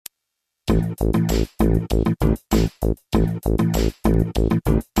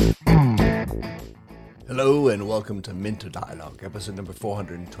Hello and welcome to Minter Dialogue, episode number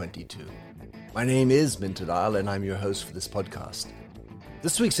 422. My name is Minter Dial and I'm your host for this podcast.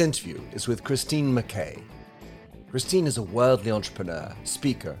 This week's interview is with Christine MacKay. Christine is a worldly entrepreneur,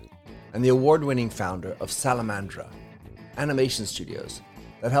 speaker, and the award-winning founder of Salamandra, animation studios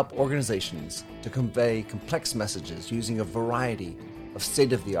that help organizations to convey complex messages using a variety of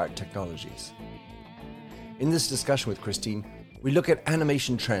state-of-the-art technologies. In this discussion with Christine, we look at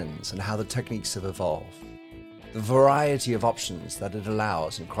animation trends and how the techniques have evolved, the variety of options that it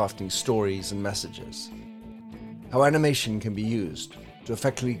allows in crafting stories and messages, how animation can be used to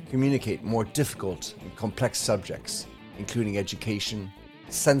effectively communicate more difficult and complex subjects, including education,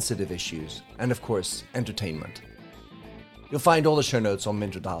 sensitive issues, and of course, entertainment. You'll find all the show notes on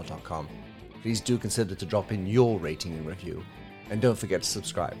minterdial.com. Please do consider to drop in your rating and review, and don't forget to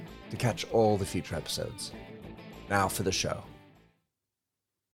subscribe to catch all the future episodes. Now for the show.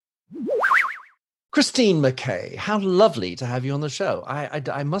 Christine MacKay, how lovely to have you on the show.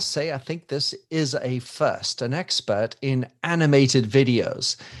 I must say, I think this is a first, an expert in animated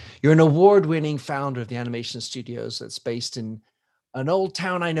videos. You're an award-winning founder of the animation studios that's based in an old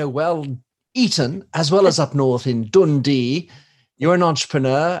town I know well, Eton, as well as up north in Dundee. You're an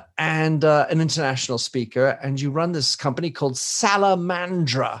entrepreneur and an international speaker, and you run this company called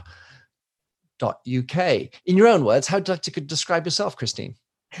Salamandra.uk. In your own words, how would you like to describe yourself, Christine?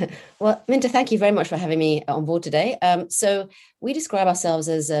 Well, Minter, thank you very much for having me on board today. So we describe ourselves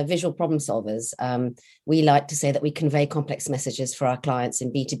as visual problem solvers. We like to say that we convey complex messages for our clients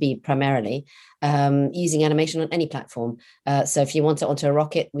in B2B primarily, using animation on any platform. So if you want it onto a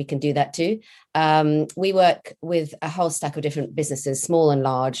rocket, we can do that too. We work with a whole stack of different businesses, small and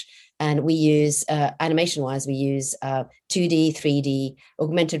large, and we use, animation-wise, we use 2D, 3D,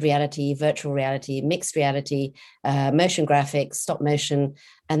 augmented reality, virtual reality, mixed reality, motion graphics, stop motion,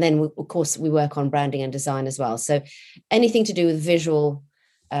 and then, of course, we work on branding and design as well. So anything to do with visual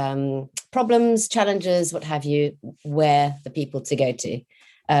problems, challenges, what have you, we're the people to go to.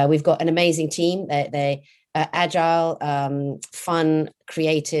 We've got an amazing team. They are agile, fun,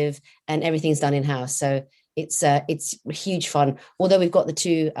 creative, and everything's done in-house. So it's huge fun. Although we've got the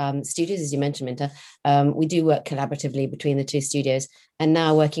two studios, as you mentioned, Minter, we do work collaboratively between the two studios. And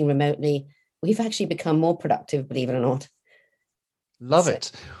now working remotely, we've actually become more productive, believe it or not. Love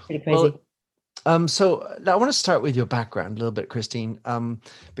it. Pretty crazy. Well, so I want to start with your background a little bit, Christine,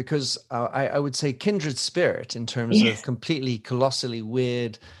 because I would say kindred spirit in terms of completely colossally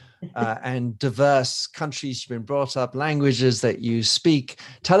weird and diverse countries you've been brought up, languages that you speak.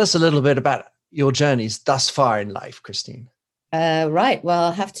 Tell us a little bit about your journeys thus far in life, Christine. Right. Well,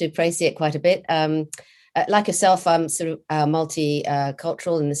 I'll have to praise it quite a bit. Like yourself, I'm sort of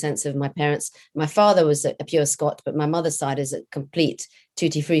multicultural in the sense of my parents. My father was a pure Scot, but my mother's side is a complete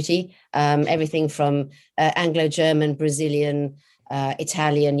tutti frutti. Everything from Anglo-German, Brazilian,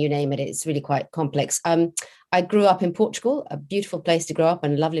 Italian, you name it. It's really quite complex. I grew up in Portugal, a beautiful place to grow up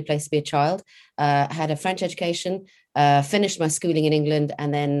and a lovely place to be a child. I had a French education, finished my schooling in England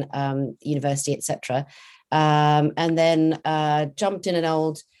and then university, etc. And then jumped in an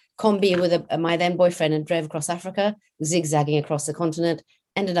old combi with my then boyfriend and drove across Africa, zigzagging across the continent,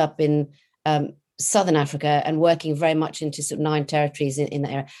 ended up in Southern Africa and working very much into sort of 9 territories in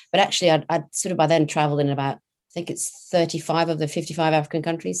that area. But actually, I'd sort of by then traveled in about, I think it's 35 of the 55 African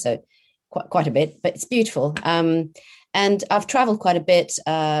countries. So quite a bit, but it's beautiful. And I've traveled quite a bit,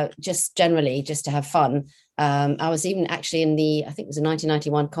 just generally, just to have fun. I was even actually in I think it was a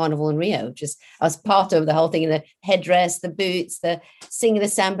 1991 Carnival in Rio. I was part of the whole thing, the headdress, the boots, the singing the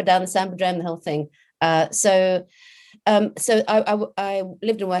samba down the samba drum, the whole thing. So I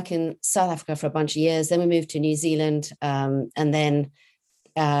lived and worked in South Africa for a bunch of years. Then we moved to New Zealand, and then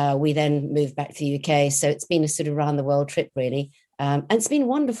we then moved back to the UK. So it's been a sort of around the world trip, really. And it's been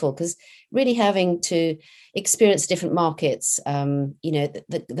wonderful because really having to experience different markets,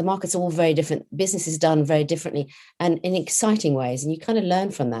 the markets are all very different, business is done very differently and in exciting ways. And you kind of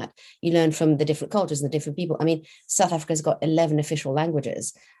learn from that. You learn from the different cultures and the different people. I mean, South Africa's got 11 official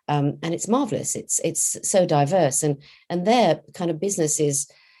languages, and it's marvelous. It's so diverse. And their kind of business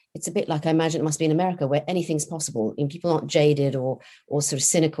it's a bit like I imagine it must be in America, where anything's possible and people aren't jaded or sort of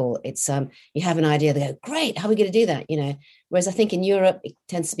cynical. It's you have an idea, they go, great, how are we going to do that? Whereas I think in Europe, it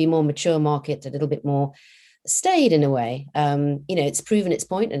tends to be more mature market, a little bit more staid in a way. It's proven its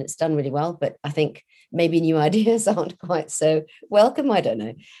point and it's done really well, but I think maybe new ideas aren't quite so welcome. I don't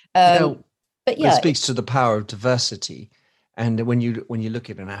know. But yeah, it speaks to the power of diversity. And when you look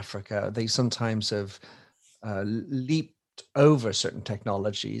at in Africa, they sometimes have leaped over certain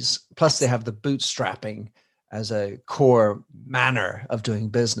technologies. Plus, they have the bootstrapping as a core manner of doing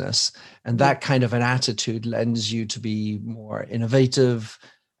business. And that kind of an attitude lends you to be more innovative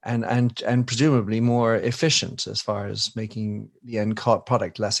and presumably more efficient as far as making the end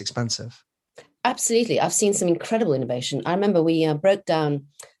product less expensive. Absolutely. I've seen some incredible innovation. I remember we broke down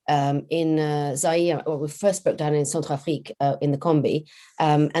in Zaire, or we first broke down in Centrafrique in the Combi,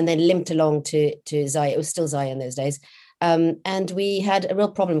 and then limped along to Zaire. It was still Zaire in those days. And we had a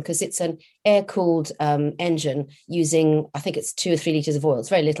real problem because it's an air-cooled engine using, I think it's 2 or 3 liters of oil. It's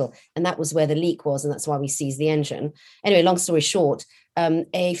very little. And that was where the leak was, and that's why we seized the engine. Anyway, long story short, a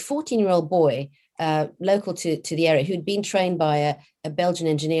 14-year-old boy local to the area, who'd been trained by a Belgian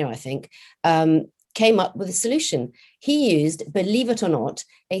engineer, I think, came up with a solution. He used, believe it or not,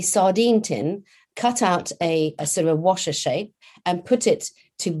 a sardine tin, cut out a sort of a washer shape, and put it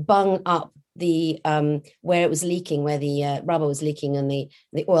to bung up the where it was leaking, where the rubber was leaking and the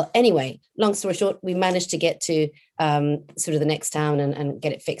oil. Anyway, long story short, we managed to get to sort of the next town and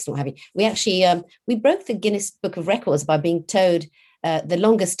get it fixed and what have you. We actually we broke the Guinness Book of Records by being towed the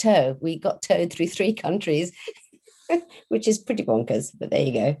longest tow. We got towed through 3 countries, which is pretty bonkers, but there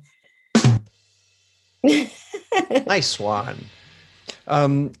you go. Nice one.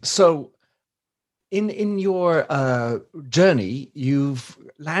 So in your journey, you've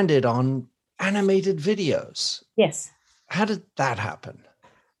landed on animated videos. Yes. How did that happen?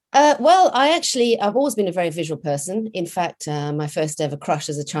 Well, I've always been a very visual person. In fact, my first ever crush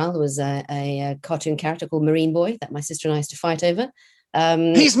as a child was a cartoon character called Marine Boy that my sister and I used to fight over.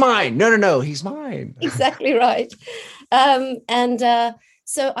 He's mine. No, he's mine. Exactly right.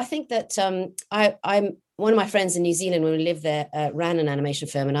 So I think that I'm one of my friends in New Zealand, when we lived there, ran an animation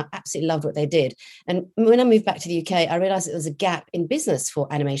firm, and I absolutely loved what they did. And when I moved back to the UK, I realized that there was a gap in business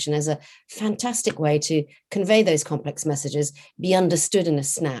for animation as a fantastic way to convey those complex messages, be understood in a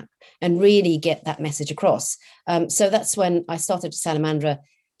snap, and really get that message across. So that's when I started Salamandra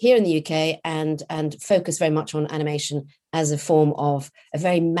here in the UK and focus very much on animation as a form of a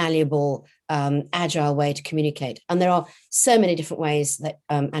very malleable, agile way to communicate. And there are so many different ways that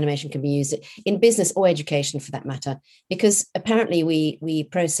animation can be used in business or education, for that matter, because apparently we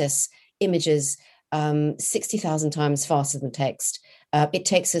process images 60,000 times faster than text. It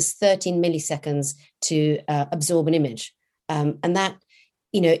takes us 13 milliseconds to absorb an image. And that,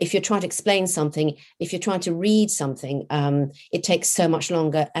 if you're trying to explain something, if you're trying to read something, it takes so much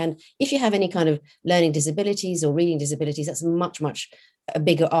longer. And if you have any kind of learning disabilities or reading disabilities, that's much, much a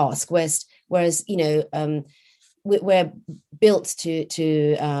bigger ask. Whereas we're built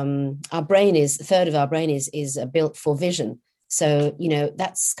to our brain is, a third of our brain is built for vision. So,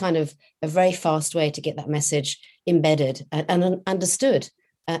 that's kind of a very fast way to get that message embedded and understood.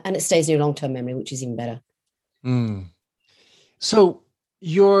 And it stays in your long-term memory, which is even better. Mm. So,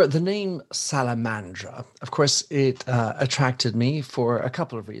 the name Salamandra, of course, it attracted me for a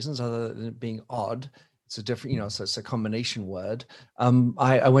couple of reasons, other than it being odd. It's a different, so it's a combination word.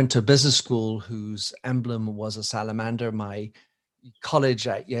 I went to a business school whose emblem was a salamander. My college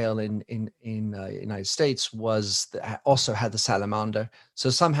at Yale in United States also had the salamander. So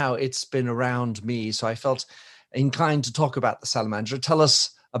somehow it's been around me. So I felt inclined to talk about the salamander. Tell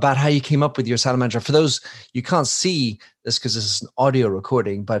us about how you came up with your salamander. For those, you can't see this because this is an audio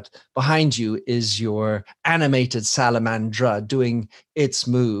recording, but behind you is your animated salamandra doing its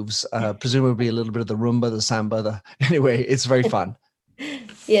moves, presumably a little bit of the rumba, the samba. Anyway, it's very fun.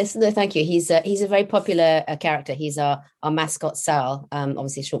 Yes, no, thank you. He's a very popular character. He's our mascot, Sal,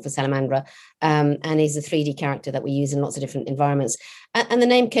 obviously short for Salamandra, and he's a 3D character that we use in lots of different environments. And the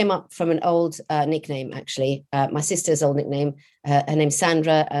name came up from an old nickname, actually. My sister's old nickname, her name's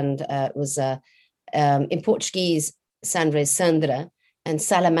Sandra, and was in Portuguese, Sandra is Sandra, and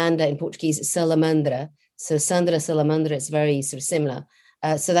Salamander in Portuguese is Salamandra. So Sandra, Salamandra, it's very sort of similar.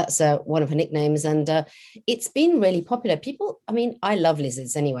 So that's one of her nicknames, and it's been really popular. I love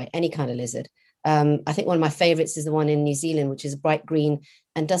lizards anyway, any kind of lizard. I think one of my favorites is the one in New Zealand, which is bright green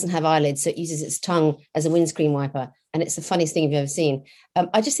and doesn't have eyelids, so it uses its tongue as a windscreen wiper, and it's the funniest thing you've ever seen.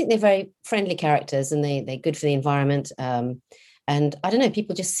 I just think they're very friendly characters, and they're good for the environment. And I don't know,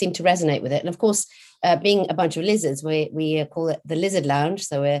 people just seem to resonate with it. And of course, being a bunch of lizards, we call it the Lizard Lounge.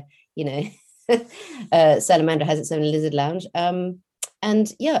 So we're, Salamander has its own lizard lounge.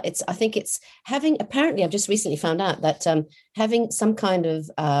 And yeah, I think it's having, apparently I've just recently found out that having some kind of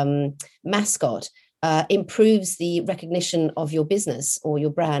mascot improves the recognition of your business or your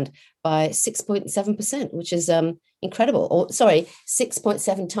brand by 6.7%, which is incredible. Or sorry,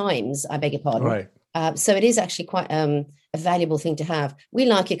 6.7 times, I beg your pardon. Right. So it is actually quite a valuable thing to have. We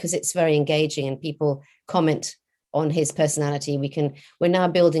like it because it's very engaging and people comment on his personality. We're now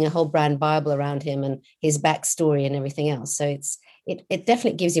building a whole brand Bible around him and his backstory and everything else. So it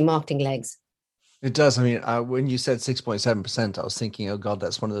definitely gives you marketing legs. It does. I mean, when you said 6.7%, I was thinking, oh God,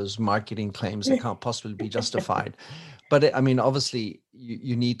 that's one of those marketing claims that can't possibly be justified. But I mean, obviously,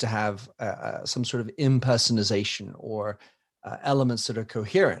 you need to have some sort of impersonalization or elements that are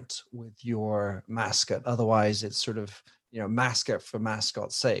coherent with your mascot. Otherwise, it's sort of, mascot for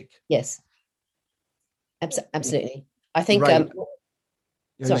mascot's sake. Yes, absolutely. I think right.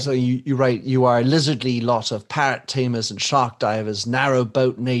 Sorry. So you write, you are a lizardly lot of parrot tamers and shark divers, narrow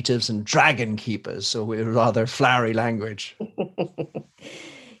boat natives and dragon keepers. So we're rather flowery language.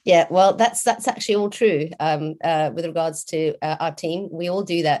 Yeah, well, that's actually all true. With regards to our team, we all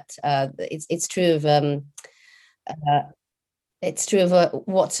do that. It's true of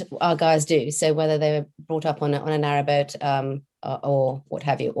what our guys do. So whether they were brought up on a narrowboat or what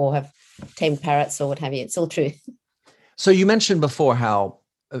have you, or have tamed parrots or what have you, it's all true. So you mentioned before how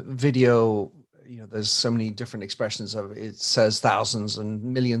video, there's so many different expressions of it. It says thousands and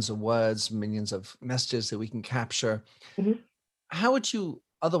millions of words, millions of messages that we can capture. Mm-hmm. How would you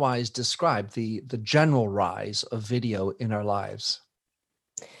otherwise describe the general rise of video in our lives?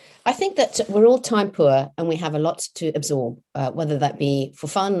 I think that we're all time poor and we have a lot to absorb, whether that be for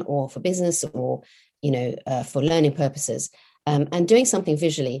fun or for business or, for learning purposes. And doing something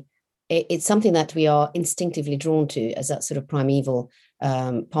visually, it's something that we are instinctively drawn to as that sort of primeval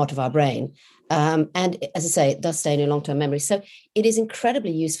part of our brain. And as I say, it does stay in your long-term memory. So it is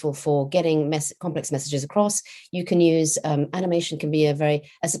incredibly useful for getting complex messages across. You can use animation can be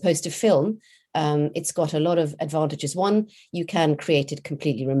as opposed to film, it's got a lot of advantages. One, you can create it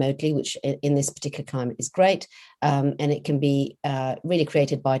completely remotely, which in this particular climate is great. And it can be really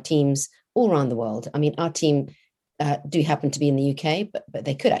created by teams all around the world. I mean, our team do happen to be in the UK, but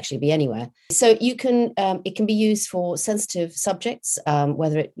they could actually be anywhere. So it can be used for sensitive subjects,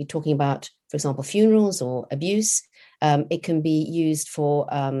 whether it be talking about, for example, funerals or abuse. It can be used for,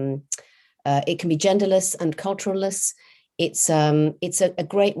 it can be genderless and culturalless. It's a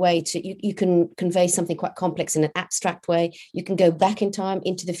great way to, you can convey something quite complex in an abstract way. You can go back in time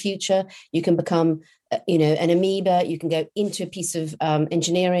into the future. You can become, an amoeba. You can go into a piece of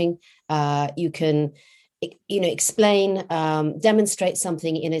engineering. You can, explain, demonstrate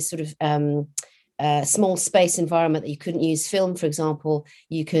something in a sort of small space environment that you couldn't use film, for example.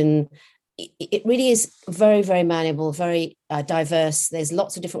 It really is very, very malleable, very diverse. There's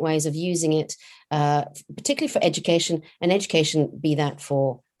lots of different ways of using it, particularly for education, and education, be that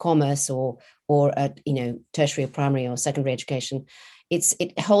for commerce or tertiary or primary or secondary education.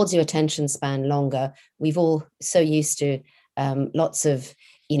 It holds your attention span longer. We've all so used to lots of,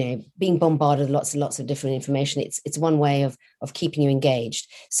 being bombarded with lots and lots of different information. It's one way of keeping you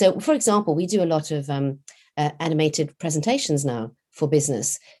engaged. So, for example, we do a lot of animated presentations now for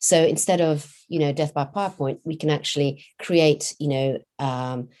business. So instead of, death by PowerPoint, we can actually create,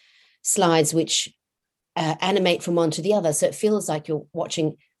 slides which animate from one to the other. So it feels like you're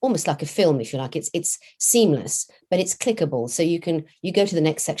watching almost like a film, if you like. It's seamless, but it's clickable. So you go to the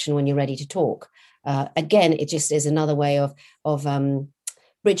next section when you're ready to talk. Again, it just is another way of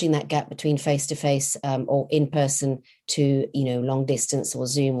bridging that gap between face-to-face or in-person to, long distance or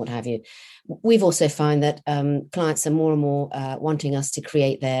Zoom, what have you. We've also found that clients are more and more wanting us to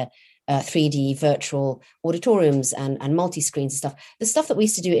create their 3D virtual auditoriums and multi-screens and stuff. The stuff that we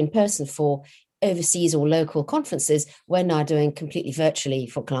used to do in person for overseas or local conferences, we're now doing completely virtually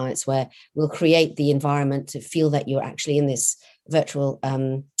for clients, where we'll create the environment to feel that you're actually in this virtual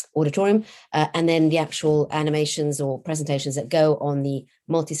auditorium, and then the actual animations or presentations that go on the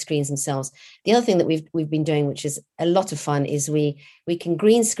multi-screens themselves. The other thing that we've been doing, which is a lot of fun, is we can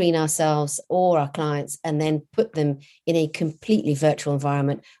green screen ourselves or our clients and then put them in a completely virtual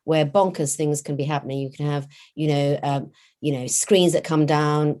environment where bonkers things can be happening. You can have, screens that come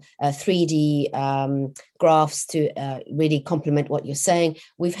down, 3D graphs to really complement what you're saying.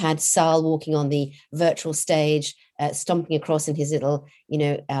 We've had Sal walking on the virtual stage, stomping across in his little,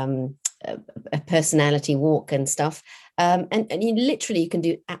 a personality walk and stuff. And you can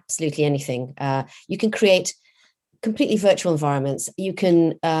do absolutely anything. You can create completely virtual environments. You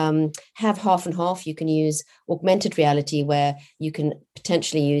can have half and half. You can use augmented reality, where you can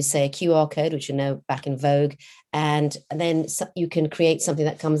potentially use, say, a QR code, which back in vogue, and then you can create something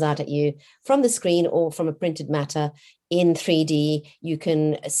that comes out at you from the screen or from a printed matter in 3D. You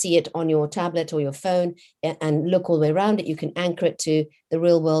can see it on your tablet or your phone and look all the way around it. You can anchor it to the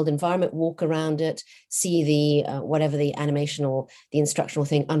real world environment, walk around it, see the whatever the animation or the instructional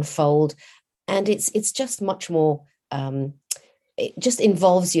thing unfold. And it's just much more it just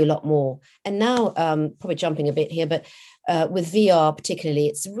involves you a lot more. And now, probably jumping a bit here, but with VR particularly,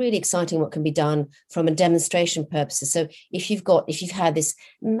 it's really exciting what can be done from a demonstration purposes. So if you've had this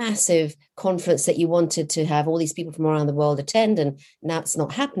massive conference that you wanted to have all these people from around the world attend, and now it's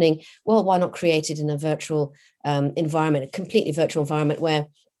not happening, well, why not create it in a virtual environment, a completely virtual environment where,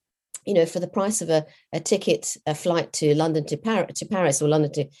 for the price of a ticket, a flight to London to Paris or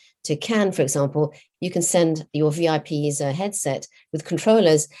London to Cannes, for example, you can send your VIPs a headset with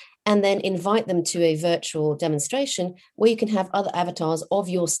controllers and then invite them to a virtual demonstration where you can have other avatars of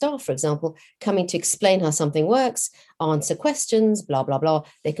your staff, for example, coming to explain how something works, answer questions, blah, blah, blah.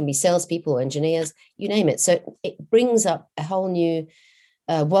 They can be salespeople or engineers, you name it. So it brings up a whole new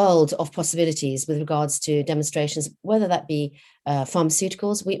world of possibilities with regards to demonstrations, whether that be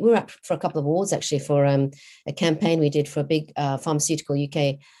pharmaceuticals. We were up for a couple of awards actually for a campaign we did for a big pharmaceutical,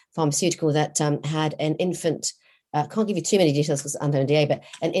 UK pharmaceutical that had an infant, can't give you too many details because under NDA, but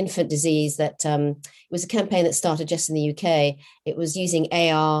an infant disease that it was a campaign that started just in the UK. It was using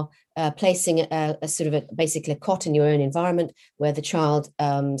AR, placing a sort of basically a cot in your own environment where the child's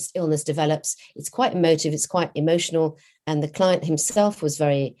illness develops. It's quite emotive, it's quite emotional. And the client himself was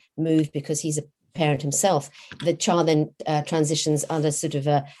very moved because he's a parent himself. The child then transitions under sort of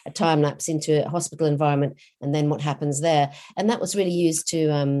a time lapse into a hospital environment, and then what happens there. And that was really used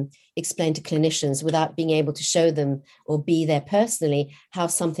to explain to clinicians without being able to show them or be there personally how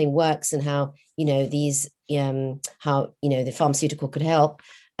something works and how, the pharmaceutical could help.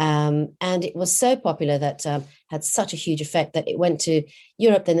 And it was so popular that had such a huge effect that it went to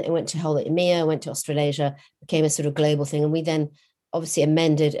Europe, then it went to whole EMEA, went to Australasia, became a sort of global thing. And we then obviously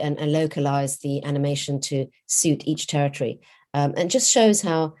amended and localized the animation to suit each territory. And just shows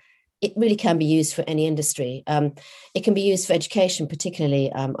how it really can be used for any industry. It can be used for education,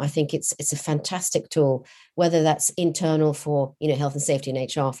 particularly. I think it's a fantastic tool, whether that's internal for health and safety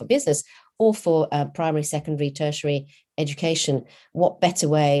and HR for business, or for primary, secondary, tertiary education. What better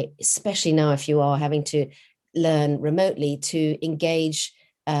way, especially now if you are having to learn remotely, to engage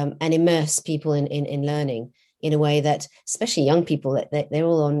and immerse people in learning in a way that, especially young people, that they're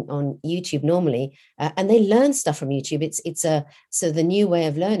all on YouTube normally, and they learn stuff from YouTube. It's so the new way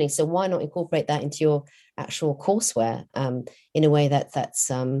of learning. So why not incorporate that into your actual courseware in a way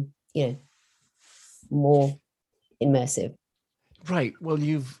that's more immersive? Right. Well,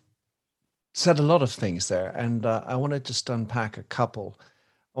 you've said a lot of things there, and I want to just unpack a couple.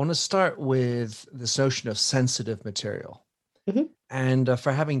 I want to start with this notion of sensitive material. Mm-hmm. And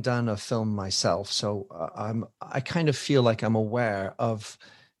for having done a film myself, so I kind of feel like I'm aware of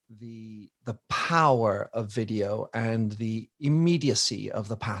the power of video and the immediacy of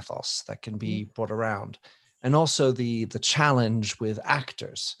the pathos that can be brought around, and also the challenge with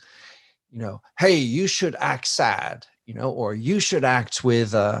actors. Hey, you should act sad, or you should act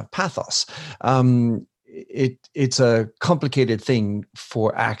with pathos. It's a complicated thing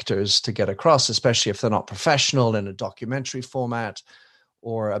for actors to get across, especially if they're not professional in a documentary format,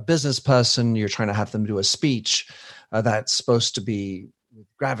 or a business person. You're trying to have them do a speech that's supposed to be with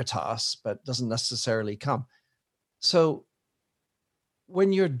gravitas, but doesn't necessarily come. So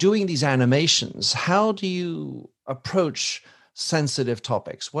when you're doing these animations, how do you approach sensitive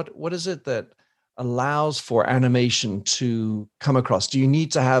topics? What is it that allows for animation to come across? Do you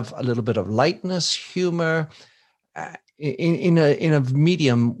need to have a little bit of lightness, humor in a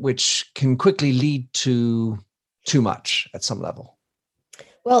medium which can quickly lead to too much at some level?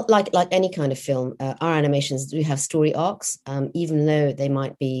 Well, like any kind of film, our animations do have story arcs, even though they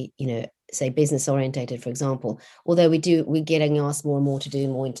might be, say business orientated, for example. Although we're getting asked more and more to do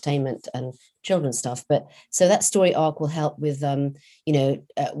more entertainment and children's stuff. But so that story arc will help with,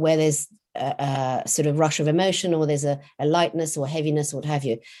 where there's a sort of rush of emotion, or there's a lightness or heaviness or what have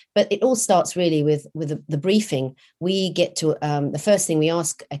you. But it all starts really with the briefing. We get to the first thing we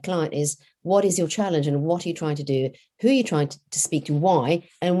ask a client is, what is your challenge and what are you trying to do? Who are you trying to speak to? Why?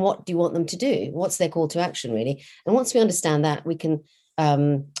 And what do you want them to do? What's their call to action, really? And once we understand that, we can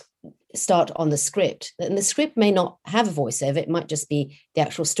start on the script. And the script may not have a voiceover. It might just be the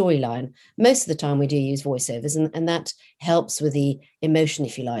actual storyline. Most of the time we do use voiceovers, and that helps with the emotion,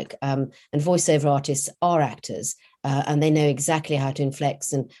 if you like. And voiceover artists are actors, and they know exactly how to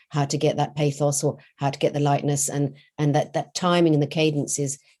inflect and how to get that pathos or how to get the lightness, and that timing and the cadence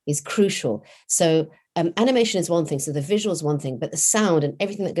is crucial. So animation is one thing. So the visual is one thing, but the sound and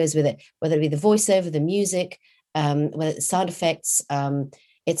everything that goes with it, whether it be the voiceover, the music, whether it's sound effects,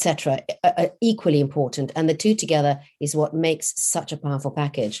 etc., are equally important. And the two together is what makes such a powerful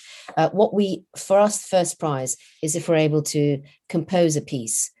package. For us, first prize is if we're able to compose a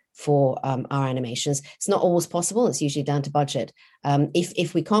piece for our animations. It's not always possible. It's usually down to budget.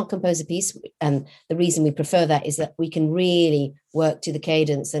 If we can't compose a piece, and the reason we prefer that is that we can really work to the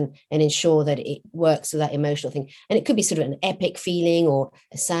cadence and ensure that it works with that emotional thing. And it could be sort of an epic feeling or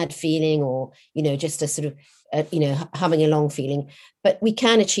a sad feeling, or, just a sort of, humming along feeling. But we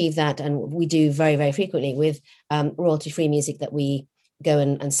can achieve that, and we do very, very frequently with royalty-free music that we go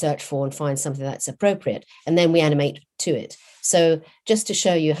and search for and find something that's appropriate, and then we animate to it. So just to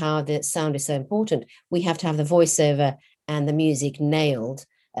show you how the sound is so important, we have to have the voiceover and the music nailed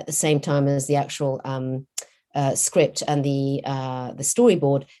at the same time as the actual script and the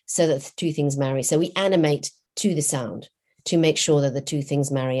storyboard, so that the two things marry. So we animate to the sound to make sure that the two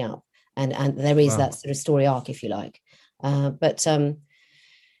things marry up, and there is that sort of story arc, if you like. But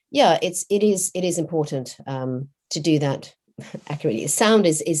it is important to do that accurately. Sound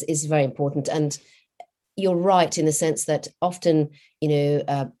is very important, and you're right in the sense that often,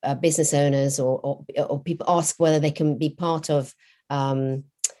 business owners or people ask whether they can be part of the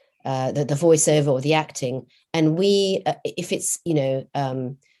voiceover or the acting. And we, if it's,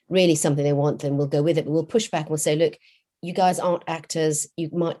 really something they want, then we'll go with it. But we'll push back and we'll say, look, you guys aren't actors. You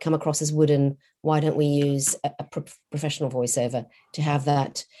might come across as wooden. Why don't we use a professional voiceover to have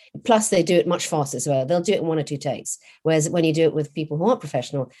that? Plus, they do it much faster as well. They'll do it in 1 or 2 takes. Whereas when you do it with people who aren't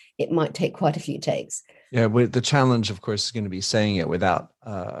professional, it might take quite a few takes. Yeah, the challenge, of course, is going to be saying it without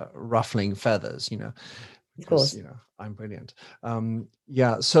ruffling feathers, because, of course. I'm brilliant.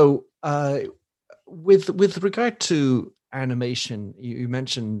 So with regard to animation, you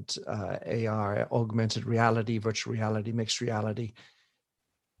mentioned AR, augmented reality, virtual reality, mixed reality.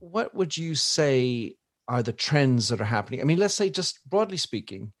 What would you say are the trends that are happening? I mean, let's say, just broadly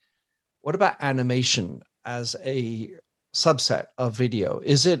speaking, what about animation as a subset of video?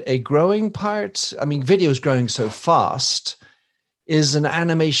 Is it a growing part? I mean, video is growing so fast. Is an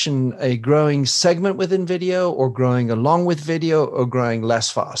animation a growing segment within video, or growing along with video, or growing less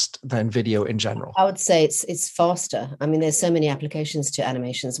fast than video in general? I would say it's faster. I mean, there's so many applications to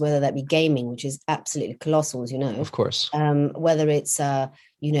animations, whether that be gaming, which is absolutely colossal, as you know. Of course. Whether it's,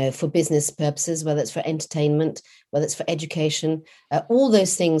 for business purposes, whether it's for entertainment, whether it's for education, all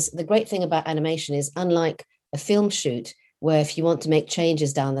those things. The great thing about animation is, unlike a film shoot, where if you want to make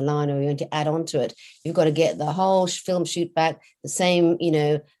changes down the line, or you want to add on to it, you've got to get the whole film shoot back, the same,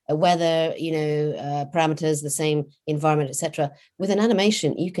 weather, parameters, the same environment, etc. With an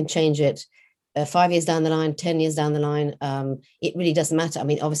animation, you can change it 5 years down the line, 10 years down the line. It really doesn't matter. I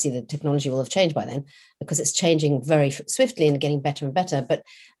mean, obviously the technology will have changed by then, because it's changing very swiftly and getting better and better. But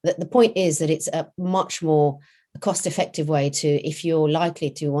the point is that it's a much more cost-effective way to, if you're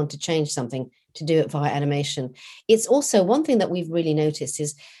likely to want to change something, to do it via animation. It's also one thing that we've really noticed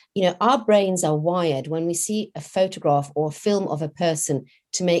is, our brains are wired when we see a photograph or a film of a person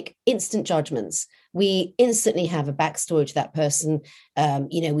to make instant judgments. We instantly have a backstory to that person.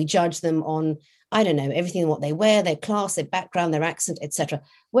 We judge them on, I don't know, everything, what they wear, their class, their background, their accent, etc.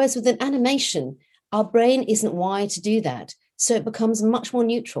 Whereas with an animation, our brain isn't wired to do that. So it becomes much more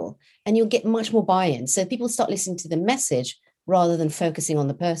neutral, and you'll get much more buy-in. So people start listening to the message rather than focusing on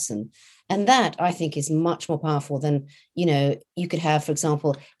the person. And that, I think, is much more powerful than, you could have, for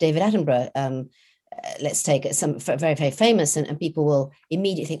example, David Attenborough. Let's take some very, very famous, and people will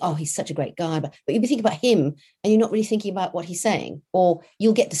immediately think, oh, he's such a great guy. But you'll be thinking about him, and you're not really thinking about what he's saying, or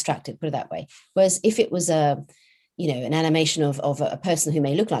you'll get distracted, put it that way. Whereas if it was an animation of a person who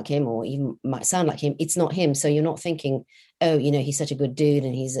may look like him, or even might sound like him, it's not him. So you're not thinking, oh, he's such a good dude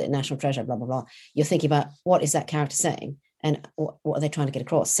and he's a national treasure, blah, blah, blah. You're thinking about, what is that character saying? And what are they trying to get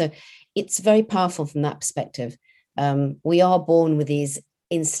across? So it's very powerful from that perspective. We are born with these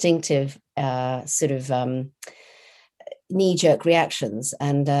instinctive knee-jerk reactions,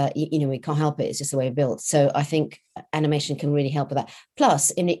 and we can't help it. It's just the way we're built. So I think animation can really help with that.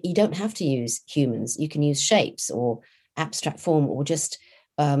 Plus, in it, you don't have to use humans. You can use shapes or abstract form, or just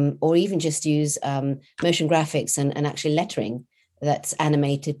or even just use motion graphics and actually lettering that's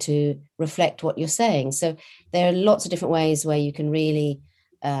animated to reflect what you're saying. So there are lots of different ways where you can really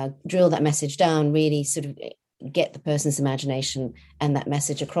drill that message down, really sort of get the person's imagination and that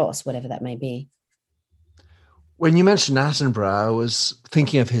message across, whatever that may be. When you mentioned Attenborough, I was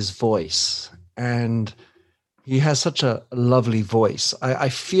thinking of his voice, and he has such a lovely voice. I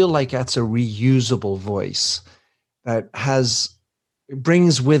feel like that's a reusable voice that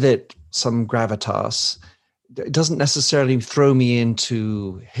brings with it some gravitas. It doesn't necessarily throw me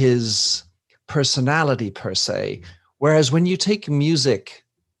into his personality per se. Whereas when you take music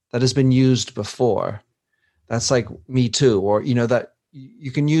that has been used before, that's like Me Too, or, that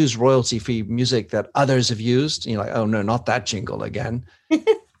you can use royalty-free music that others have used. And you're like, oh no, not that jingle again.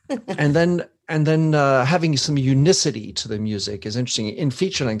 and then having some unicity to the music is interesting. In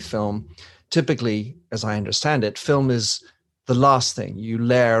feature-length film, typically, as I understand it, film is the last thing you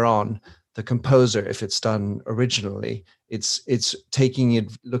layer on. The composer, if it's done originally, it's taking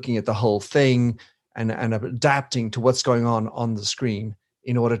it, looking at the whole thing, and adapting to what's going on the screen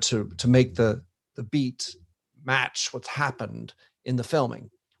in order to make the beat match what's happened in the filming.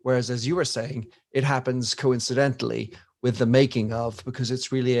 Whereas, as you were saying, it happens coincidentally with the making of, because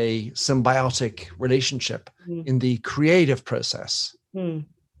it's really a symbiotic relationship in the creative process.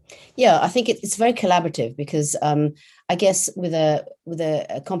 Yeah, I think it's very collaborative, because I guess with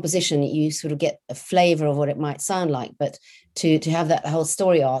a composition, you sort of get a flavor of what it might sound like, but to have that whole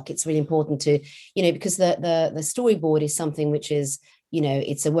story arc, it's really important to, because the storyboard is something which is,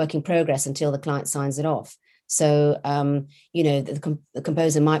 it's a work in progress until the client signs it off. So, the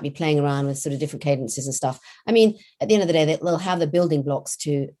composer might be playing around with sort of different cadences and stuff. I mean, at the end of the day, they'll have the building blocks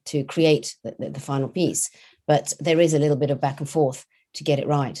to create the final piece, but there is a little bit of back and forth to get it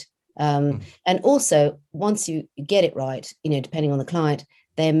right. And also, once you get it right, depending on the client,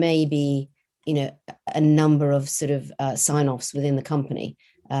 there may be, a number of sort of sign-offs within the company.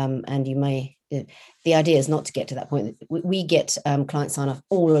 And you may, the idea is not to get to that point. We get client sign-off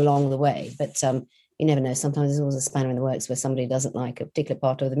all along the way, but you never know. Sometimes there's always a spanner in the works where somebody doesn't like a particular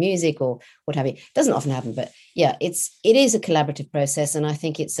part of the music or what have you. It doesn't often happen, but yeah, it is a collaborative process, and I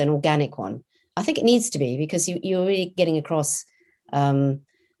think it's an organic one. I think it needs to be, because you're really getting across a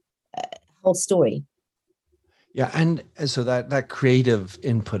whole story. Yeah, and so that creative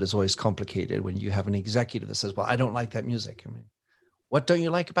input is always complicated when you have an executive that says, "Well, I don't like that music." I mean, what don't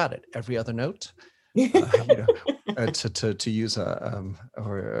you like about it? Every other note. To use a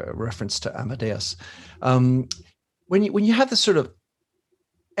reference to Amadeus, when you have this sort of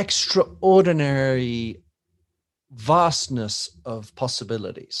extraordinary vastness of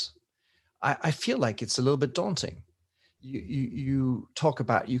possibilities, I feel like it's a little bit daunting. You talk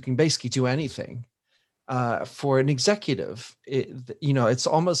about, you can basically do anything. For an executive, it's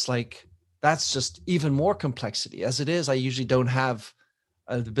almost like that's just even more complexity. As it is, I usually don't have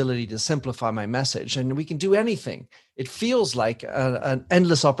the ability to simplify my message, and we can do anything. It feels like an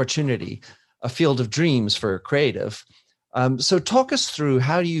endless opportunity, a field of dreams for a creative. So talk us through,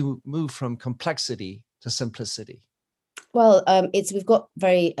 how do you move from complexity to simplicity? Well, we've got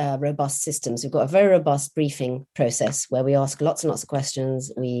very robust systems. We've got a very robust briefing process where we ask lots and lots of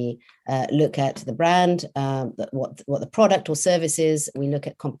questions. We look at the brand, what the product or service is. We look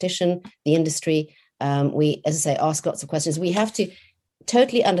at competition, the industry. We, as I say, ask lots of questions. We have to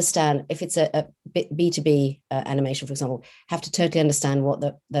totally understand, if it's a B2B animation, for example, have to totally understand what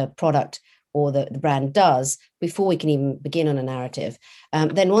the product or the brand does before we can even begin on a narrative.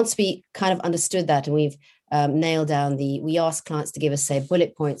 Then once we kind of understood that, and we've nailed down we ask clients to give us, say,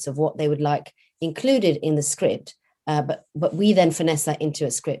 bullet points of what they would like included in the script, but we then finesse that into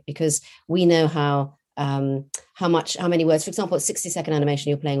a script, because we know how many words. For example, a 60-second animation,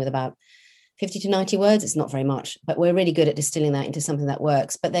 you're playing with about 50 to 90 words. It's not very much, but we're really good at distilling that into something that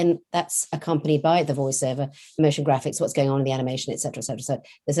works. But then that's accompanied by the voiceover, motion graphics, what's going on in the animation, et cetera, et cetera. So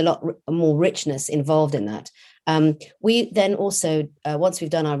there's a lot more richness involved in that. We then also, once we've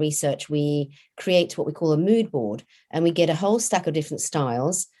done our research, we create what we call a mood board, and we get a whole stack of different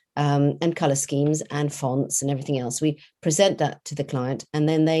styles and color schemes and fonts and everything else. We present that to the client, and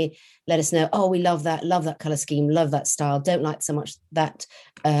then they let us know, oh, we love that color scheme, love that style, don't like so much that,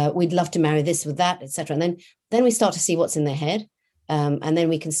 we'd love to marry this with that, etc. And then we start to see what's in their head, and then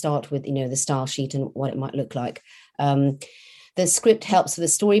we can start with the style sheet and what it might look like. The script helps with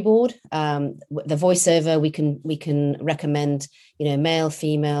the storyboard. The voiceover, we can recommend male,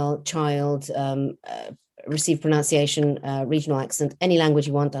 female, child, received pronunciation, regional accent, any language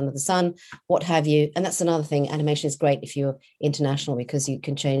you want under the sun, what have you. And that's another thing. Animation is great if you're international, because you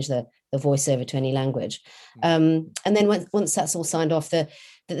can change the voiceover to any language. And then once that's all signed off,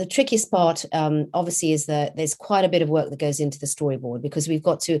 the trickiest part, obviously, is that there's quite a bit of work that goes into the storyboard, because we've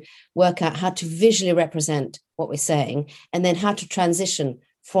got to work out how to visually represent what we're saying, and then how to transition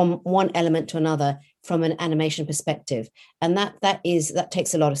from one element to another from an animation perspective. And that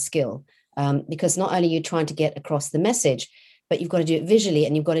takes a lot of skill. Because not only are you trying to get across the message, but you've got to do it visually,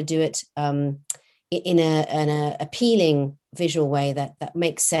 and you've got to do it in a appealing visual way that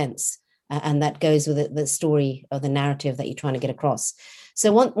makes sense, and that goes with the story or the narrative that you're trying to get across.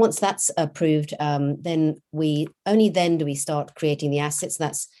 So once that's approved, then do we start creating the assets.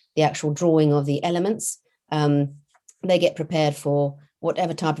 That's the actual drawing of the elements. They get prepared for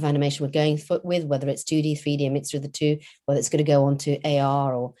whatever type of animation we're going with, whether it's 2D, 3D, a mixture of the two, whether it's going to go on to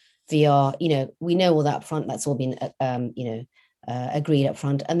AR or VR. We know all that up front. That's all been agreed up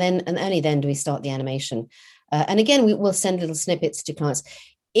front, and only then do we start the animation. And again, we will send little snippets to clients.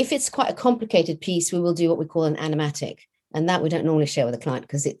 If it's quite a complicated piece, we will do what we call an animatic, and that we don't normally share with the client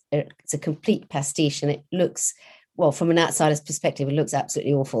because it's a complete pastiche, and it looks, well, from an outsider's perspective, it looks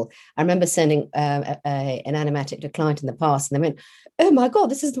absolutely awful. I remember sending an animatic to a client in the past, and they went, "Oh my God,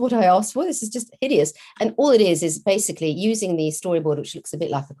 this isn't what I asked for. This is just hideous." And all it is basically using the storyboard, which looks a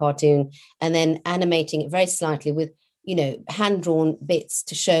bit like a cartoon, and then animating it very slightly with, hand-drawn bits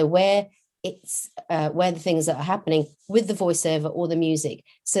to show where the things that are happening with the voiceover or the music,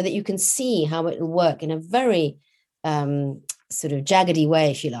 so that you can see how it will work in a very sort of jaggedy way,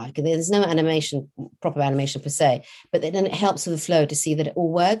 if you like. There's no proper animation per se, but then it helps with the flow to see that it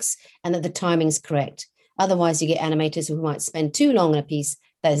all works and that the timing's correct. Otherwise, you get animators who might spend too long on a piece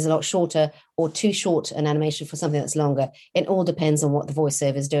that is a lot shorter, or too short an animation for something that's longer. It all depends on what the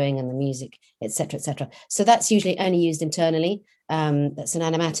voiceover is doing and the music, etc., etc. So that's usually only used internally. That's an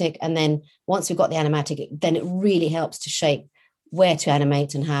animatic. And then once we've got the animatic, then it really helps to shape where to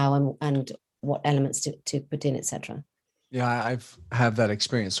animate and how and what elements to put in, etc. Yeah, I've had that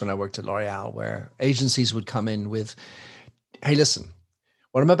experience when I worked at L'Oreal, where agencies would come in with, "Hey, listen,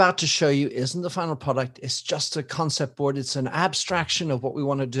 what I'm about to show you isn't the final product. It's just a concept board. It's an abstraction of what we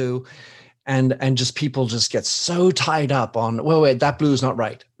want to do." And just people just get so tied up on, wait, that blue is not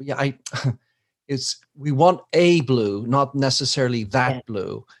right. Yeah, we want a blue, not necessarily that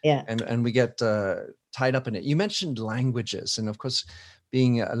blue. Yeah. And we get tied up in it. You mentioned languages. And of course,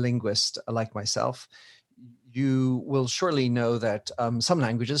 being a linguist like myself, you will surely know that some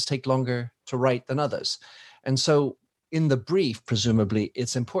languages take longer to write than others. And so in the brief, presumably,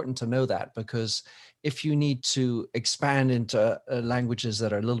 it's important to know that, because if you need to expand into languages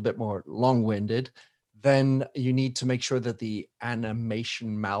that are a little bit more long-winded, then you need to make sure that the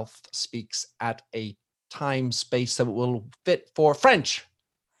animation mouth speaks at a time space that will fit for French.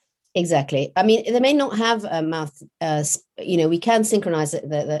 Exactly. I mean, they may not have a mouth, we can synchronize it,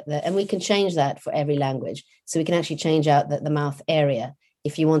 and we can change that for every language. So we can actually change out the mouth area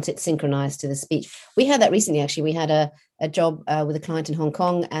if you want it synchronized to the speech. We had that recently, actually. We had a job with a client in Hong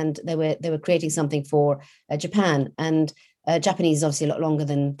Kong, and they were creating something for Japan. And Japanese is obviously a lot longer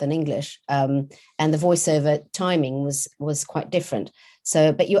than English. And the voiceover timing was quite different.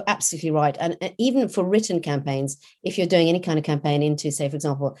 So, but you're absolutely right. And even for written campaigns, if you're doing any kind of campaign into, say, for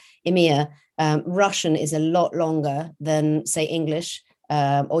example, EMEA, Russian is a lot longer than, say, English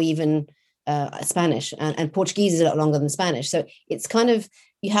or even Spanish, and Portuguese is a lot longer than Spanish. So it's kind of,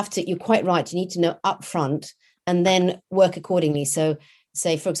 you're quite right. You need to know upfront and then work accordingly. So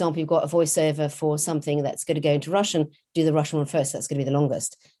say, for example, you've got a voiceover for something that's going to go into Russian, do the Russian one first. That's going to be the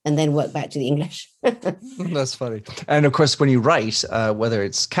longest, and then work back to the English. That's funny. And of course, when you write, whether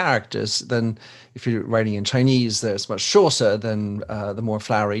it's characters, then if you're writing in Chinese, that's much shorter than the more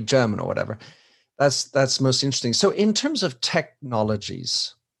flowery German or whatever. That's most interesting. So in terms of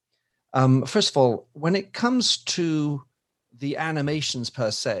technologies, first of all, when it comes to the animations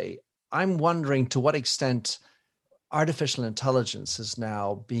per se, I'm wondering to what extent artificial intelligence is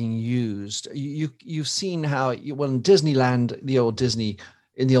now being used. You've seen how, in Disneyland,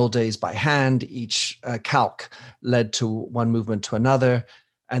 in the old days, by hand, each calc led to one movement to another.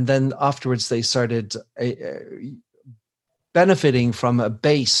 And then afterwards, they started benefiting from a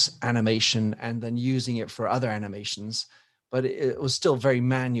base animation and then using it for other animations. But it was still very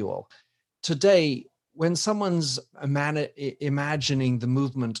manual. Today, when someone's imagining the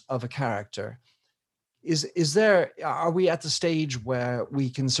movement of a character, are we at the stage where we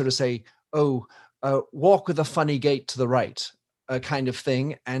can sort of say, walk with a funny gait to the right, kind of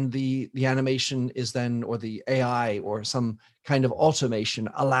thing, and the animation is then, or the AI or some kind of automation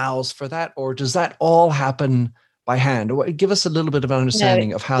allows for that? Or does that all happen by hand? Give us a little bit of an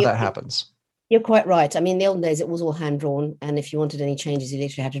understanding of how that happens. You're quite right. I mean, in the olden days, it was all hand-drawn, and if you wanted any changes, you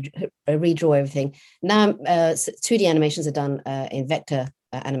literally had to redraw everything. Now, 2D animations are done in vector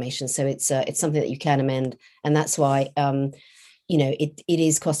animation, so it's something that you can amend, and that's why it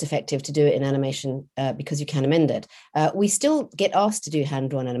is cost-effective to do it in animation because you can amend it. We still get asked to do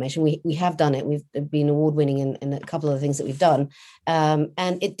hand-drawn animation. We have done it. We've been award-winning in a couple of the things that we've done,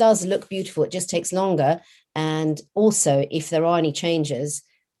 and it does look beautiful. It just takes longer, and also if there are any changes,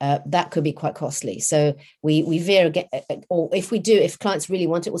 that could be quite costly. So we veer again, or if clients really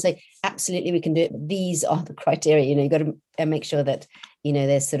want it, we'll say, absolutely, we can do it. But these are the criteria. You've got to make sure that,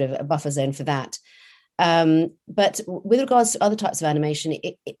 there's sort of a buffer zone for that. But with regards to other types of animation,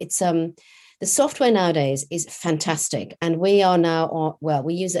 it's the software nowadays is fantastic. And we are now,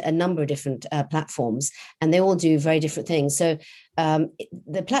 we use a number of different platforms, and they all do very different things. So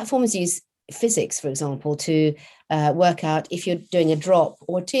the platforms use physics, for example, to work out if you're doing a drop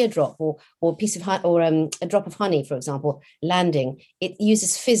or a teardrop or a piece of or a drop of honey, for example, landing. It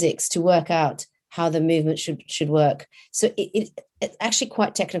uses physics to work out how the movement should work. So it's actually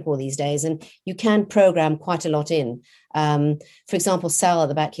quite technical these days, and you can program quite a lot in. For example, Sal at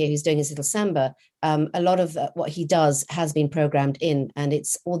the back here, who's doing his little samba, a lot of what he does has been programmed in, and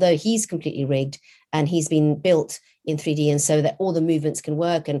it's, although he's completely rigged and he's been built in 3D, and so that all the movements can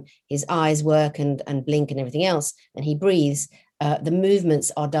work and his eyes work and blink and everything else, and he breathes, the movements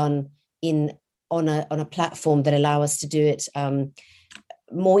are done on a platform that allow us to do it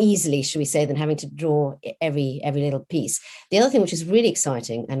more easily, should we say, than having to draw every little piece. The other thing which is really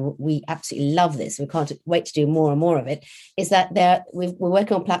exciting, and we absolutely love this, we can't wait to do more and more of it, is that we're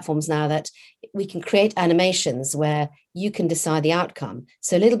working on platforms now that we can create animations where you can decide the outcome.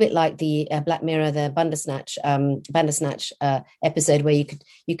 So a little bit like the Black Mirror, the Bandersnatch episode, where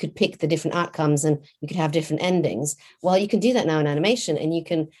you could pick the different outcomes and you could have different endings. Well, you can do that now in animation, and you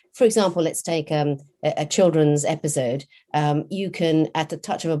can, for example, let's take a children's episode. You can, at the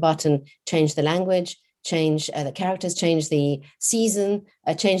touch of a button, change the language, change the characters, change the season,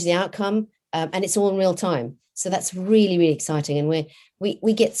 change the outcome, and it's all in real time. So that's really, really exciting. And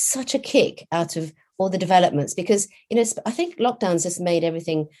we get such a kick out of all the developments, because, I think lockdowns just made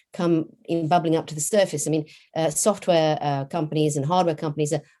everything come in bubbling up to the surface. I mean, software companies and hardware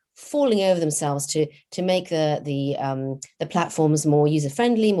companies are falling over themselves to make the platforms more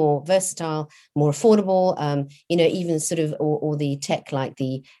user-friendly, more versatile, more affordable, even sort of, or the tech, like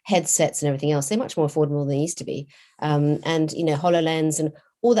the headsets and everything else, they're much more affordable than they used to be. And HoloLens and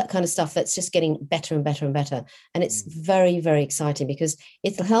all that kind of stuff, that's just getting better and better and better. And it's very, very exciting, because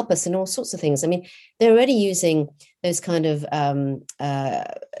it'll help us in all sorts of things. I mean, they're already using those kind of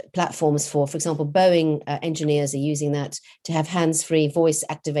platforms for example, Boeing engineers are using that to have hands-free,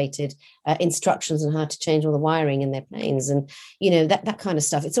 voice-activated instructions on how to change all the wiring in their planes, and, that kind of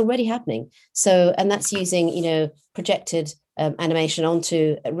stuff. It's already happening. So, and that's using, projected animation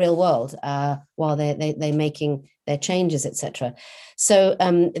onto a real world while they're making their changes, etc. So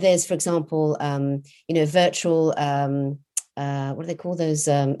there's, for example, virtual what do they call those,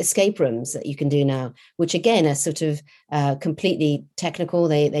 escape rooms that you can do now, which again are sort of completely technical.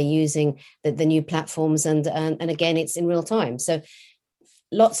 They're using the new platforms, and again, it's in real time. So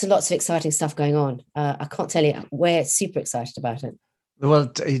lots and lots of exciting stuff going on. I can't tell you, we're super excited about it.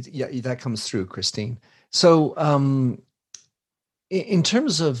 Well, yeah, that comes through, Christine. So in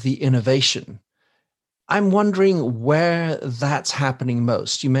terms of the innovation, I'm wondering where that's happening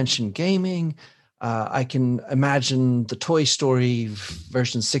most. You mentioned gaming. I can imagine the Toy Story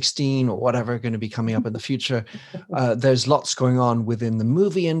version 16 or whatever going to be coming up in the future. There's lots going on within the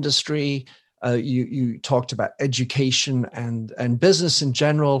movie industry. You talked about education and business in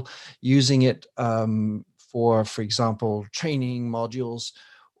general, using it for example, training modules.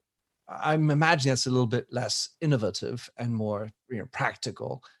 I'm imagining that's a little bit less innovative and more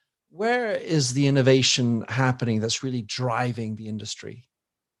practical. Where is the innovation happening that's really driving the industry?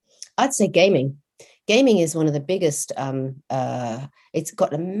 I'd say gaming. Gaming is one of the biggest. It's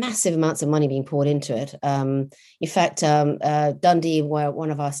got massive amounts of money being poured into it. In fact, Dundee, where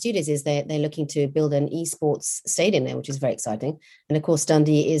one of our studios is, they're looking to build an esports stadium there, which is very exciting. And of course,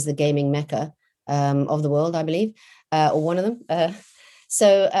 Dundee is the gaming mecca of the world, I believe, or one of them.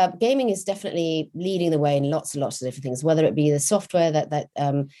 So gaming is definitely leading the way in lots and lots of different things, whether it be the software that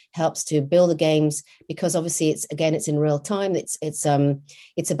helps to build the games, because obviously it's in real time. It's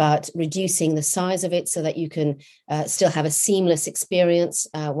about reducing the size of it so that you can still have a seamless experience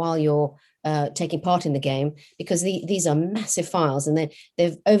while you're taking part in the game, because these are massive files, and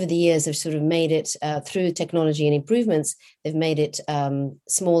they've over the years have sort of made it through technology and improvements. They've made it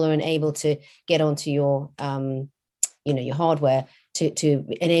smaller and able to get onto your your hardware to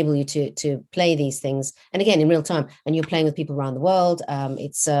enable you to play these things, and again in real time, and you're playing with people around the world.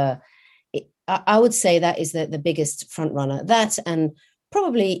 I would say that is the biggest front runner. That, and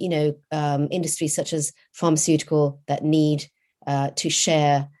probably industries such as pharmaceutical that need to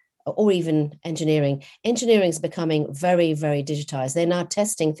share, or even engineering. Engineering is becoming very, very digitized. They're now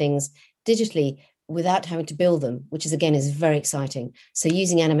testing things digitally without having to build them, which is very exciting. So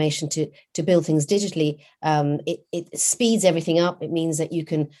using animation to build things digitally, it speeds everything up. It means that you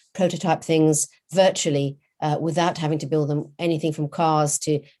can prototype things virtually without having to build them, anything from cars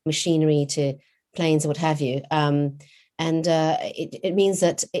to machinery to planes or what have you. And it means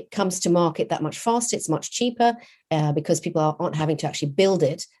that it comes to market that much faster. It's much cheaper because people aren't having to actually build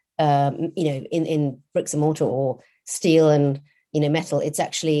it, in bricks and mortar or steel and metal. It's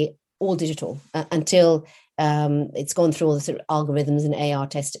actually all digital until it's gone through all the sort of algorithms and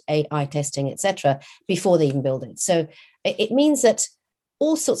AI testing, etc., before they even build it. So it means that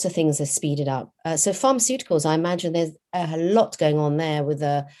all sorts of things are speeded up. So pharmaceuticals, I imagine there's a lot going on there with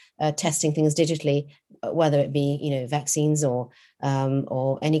testing things digitally, whether it be vaccines or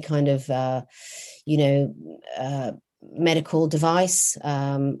any kind of medical device,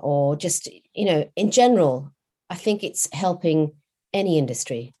 or just in general. I think it's helping any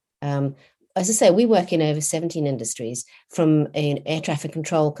industry. As I say, we work in over 17 industries, from air traffic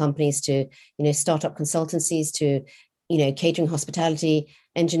control companies to startup consultancies to catering, hospitality,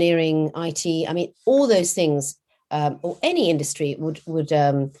 engineering, IT. I mean, all those things, or any industry would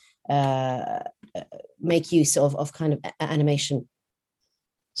make use of kind of animation.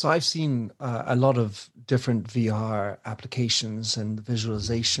 So I've seen a lot of different VR applications and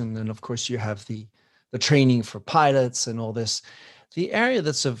visualization, and of course you have the training for pilots and all this. The area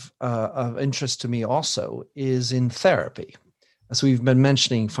that's of interest to me also is in therapy. So we've been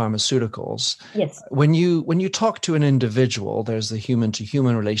mentioning pharmaceuticals. Yes. When you talk to an individual, there's the human to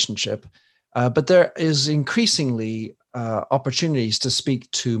human relationship, but there is increasingly opportunities to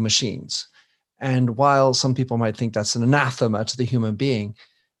speak to machines. And while some people might think that's an anathema to the human being,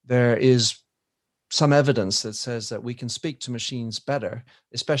 there is some evidence that says that we can speak to machines better,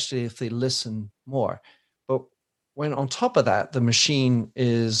 especially if they listen more. But when on top of that, the machine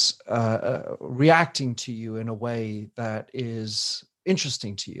is reacting to you in a way that is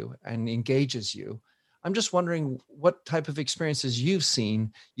interesting to you and engages you, I'm just wondering what type of experiences you've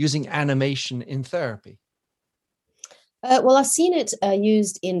seen using animation in therapy. Well, I've seen it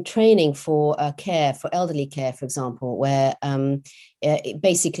used in training for care, for elderly care, for example, where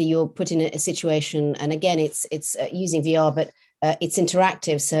basically you're put in a situation, and again, it's using VR, but it's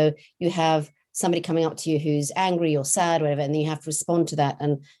interactive. So you have somebody coming up to you who's angry or sad, or whatever, and then you have to respond to that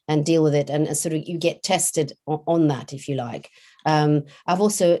and deal with it, and sort of you get tested on that, if you like. I've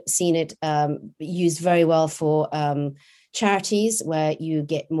also seen it used very well for charities, where you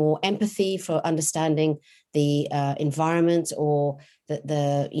get more empathy for understanding the environment, or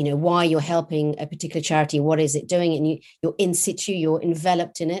the why you're helping a particular charity, what is it doing, and you're in situ, you're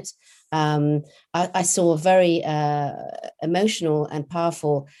enveloped in it. I saw a very emotional and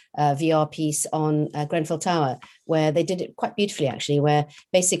powerful VR piece on Grenfell Tower, where they did it quite beautifully, actually, where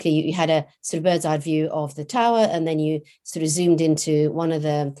basically you had a sort of bird's eye view of the tower, and then you sort of zoomed into one of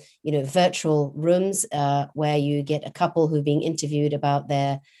the virtual rooms where you get a couple who are being interviewed about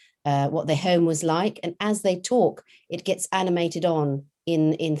their what their home was like, and as they talk, it gets animated on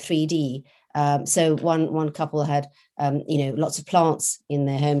in 3D. So one couple had lots of plants in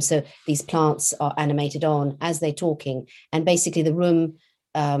their home, so these plants are animated on as they're talking, and basically the room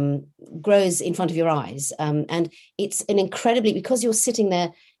grows in front of your eyes, and it's an incredibly, because you're sitting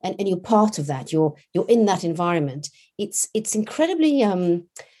there and you're part of that, you're in that environment. It's incredibly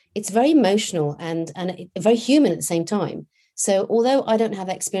it's very emotional and very human at the same time. So although I don't have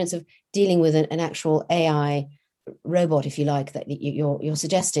experience of dealing with an actual AI robot, if you like, that you're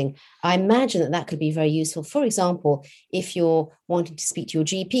suggesting, I imagine that could be very useful. For example, if you're wanting to speak to your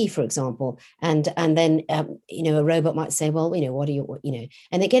GP, for example, and then a robot might say, well, what are you,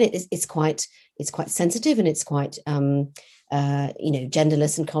 and again, it's quite sensitive, and it's quite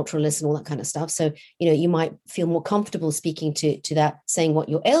genderless and culturalist and all that kind of stuff. So you might feel more comfortable speaking to that, saying what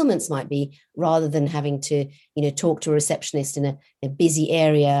your ailments might be, rather than having to talk to a receptionist in a busy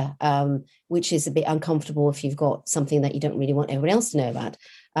area, which is a bit uncomfortable if you've got something that you don't really want everyone else to know about.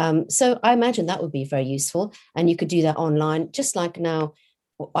 So I imagine that would be very useful, and you could do that online, just like now.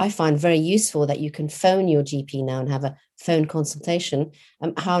 I find very useful that you can phone your GP now and have a phone consultation.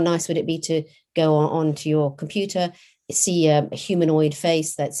 How nice would it be to go on to your computer, see a humanoid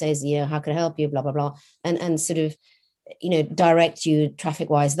face that says, how can I help you, blah, blah, blah, and sort of, direct you traffic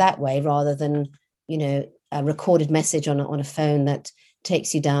wise that way, rather than, a recorded message on a phone that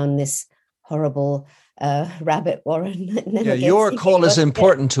takes you down this horrible rabbit warren. Yeah, your call is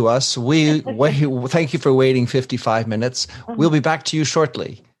important to us. We thank you for waiting 55 minutes. We'll be back to you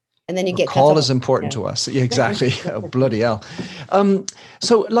shortly. And then you your get call is important to us. Yeah, exactly. Oh, bloody hell.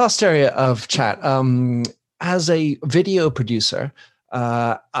 So last area of chat. As a video producer,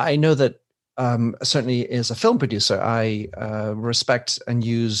 I know that certainly as a film producer, I respect and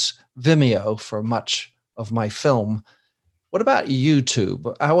use Vimeo for much of my film. What about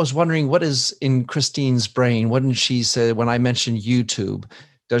YouTube? I was wondering what is in Christine's brain. What did she say when I mentioned YouTube?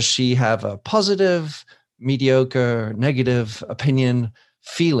 Does she have a positive, mediocre, negative opinion,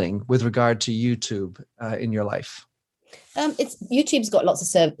 feeling with regard to YouTube in your life? It's YouTube's got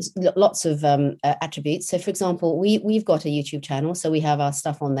lots of attributes. So, for example, we've got a YouTube channel, so we have our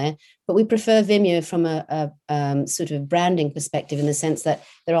stuff on there. But we prefer Vimeo from a sort of branding perspective, in the sense that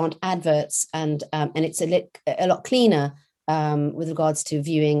there aren't adverts, and it's a lot cleaner with regards to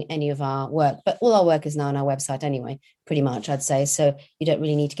viewing any of our work. But all our work is now on our website anyway, pretty much, I'd say. So you don't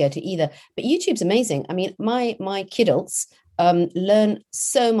really need to go to either. But YouTube's amazing. I mean, my kidults learn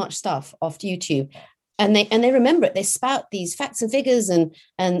so much stuff off YouTube. And they remember it. They spout these facts and figures and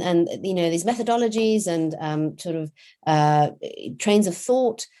these methodologies and sort of trains of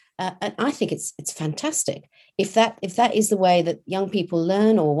thought. And I think it's fantastic. If that is the way that young people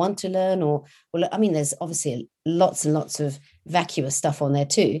learn or want to learn, or I mean, there's obviously lots and lots of vacuous stuff on there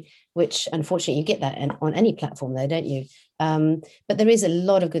too, which unfortunately you get that on any platform there, don't you? But there is a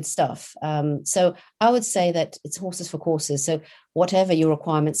lot of good stuff. So I would say that it's horses for courses. So whatever your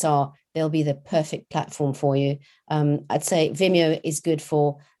requirements are, they'll be the perfect platform for you. I'd say Vimeo is good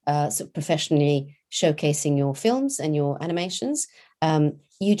for sort of professionally showcasing your films and your animations.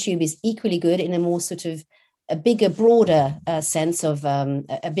 YouTube is equally good in a more sort of a bigger, broader sense of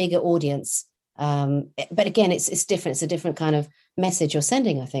a bigger audience. But again, it's different. It's a different kind of message you're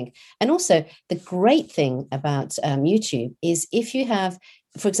sending, I think. And also, the great thing about YouTube is if you have,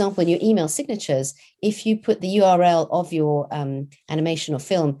 for example, in your email signatures, if you put the URL of your animation or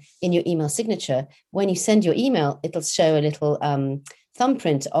film in your email signature, when you send your email, it'll show a little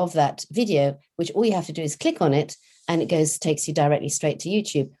thumbprint of that video, which all you have to do is click on it, and it takes you directly straight to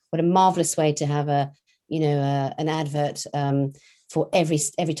YouTube. What a marvelous way to have an advert for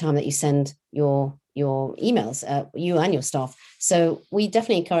every time that you send your emails, you and your staff. So we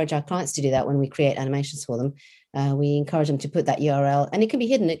definitely encourage our clients to do that when we create animations for them. We encourage them to put that URL, and it can be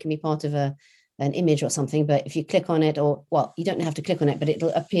hidden. It can be part of an image or something. But if you click on it, you don't have to click on it, but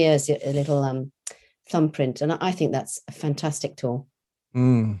it'll appear as a little thumbprint. And I think that's a fantastic tool.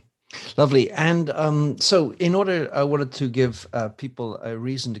 Lovely. And so in order, I wanted to give people a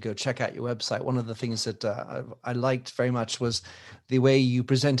reason to go check out your website. One of the things that I liked very much was the way you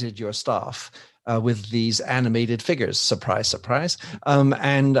presented your staff with these animated figures. Surprise, surprise.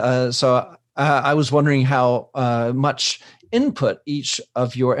 So I was wondering how much input each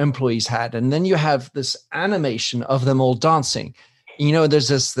of your employees had. And then you have this animation of them all dancing. You know,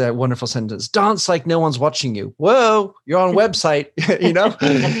 there's that wonderful sentence, dance like no one's watching you. Whoa, you're on a website, you know?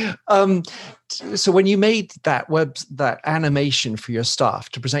 So when you made that animation for your staff,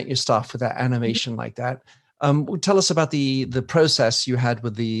 to present your staff with that animation like that, tell us about the process you had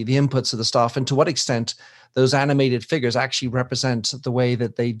with the inputs of the staff, and to what extent those animated figures actually represent the way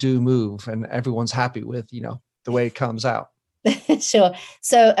that they do move, and everyone's happy with, you know, the way it comes out. Sure.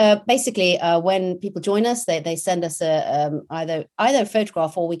 So basically, when people join us, they send us either a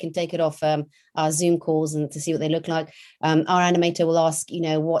photograph, or we can take it off our Zoom calls and to see what they look like. Our animator will ask, you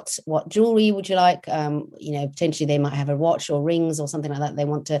know, what jewelry would you like? You know, potentially they might have a watch or rings or something like that they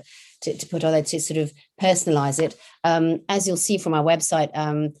want to put on there to sort of personalize it. As you'll see from our website,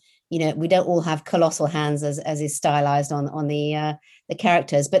 you know, we don't all have colossal hands as is stylized on the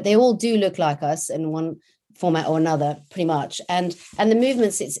characters, but they all do look like us in one format or another, pretty much. And the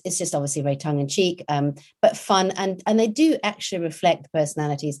movements, it's just obviously very tongue-in-cheek, but fun, and they do actually reflect the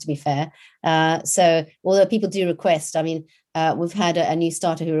personalities, to be fair. So although people do request, I mean, we've had a new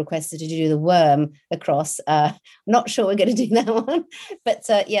starter who requested to do the worm across. Not sure we're going to do that one, but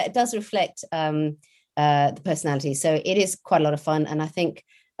yeah, it does reflect the personality. So it is quite a lot of fun, and I think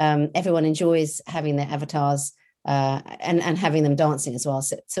everyone enjoys having their avatars and having them dancing as well.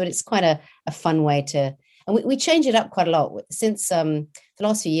 So it's quite a fun way to. And we change it up quite a lot. Since the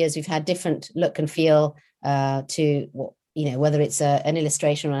last few years, we've had different look and feel to what, you know, whether it's an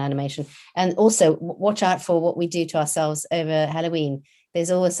illustration or an animation. And also watch out for what we do to ourselves over Halloween.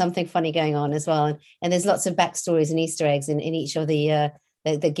 There's always something funny going on as well. And there's lots of backstories and Easter eggs in each of the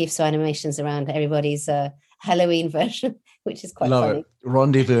GIFs or animations around everybody's Halloween version, which is quite funny. It.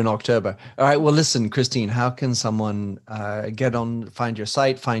 Rendezvous in October. All right. Well, listen, Christine, how can someone find your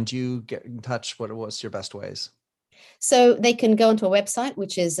site, find you, get in touch? What's your best ways? So they can go onto our website,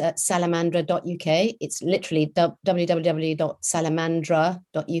 which is salamandra.uk. It's literally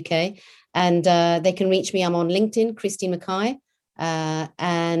www.salamandra.uk. And they can reach me. I'm on LinkedIn, Christine MacKay.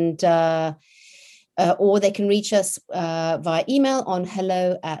 Or they can reach us via email on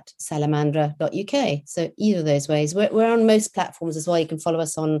hello@salamandra.uk. So either of those ways. We're on most platforms as well. You can follow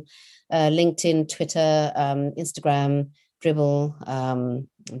us on LinkedIn, Twitter, Instagram, Dribble. I'm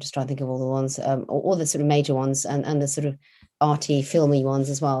just trying to think of all the ones, all the sort of major ones, and the sort of arty, filmy ones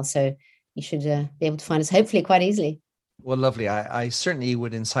as well. So you should be able to find us hopefully quite easily. Well, lovely. I certainly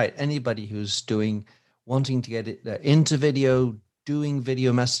would incite anybody who's doing wanting to get it, into video, doing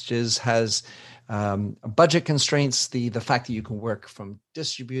video messages, has budget constraints, the fact that you can work from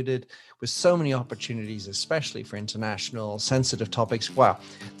distributed with so many opportunities, especially for international sensitive topics. Wow,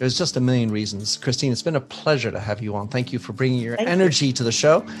 there's just a million reasons. Christine, it's been a pleasure to have you on. Thank you for bringing your energy to the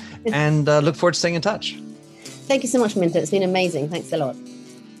show, and look forward to staying in touch. Thank you so much, Minter. It's been amazing. Thanks a lot.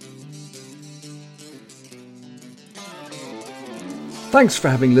 Thanks for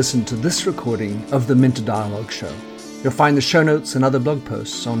having listened to this recording of the Minter Dialogue Show. You'll find the show notes and other blog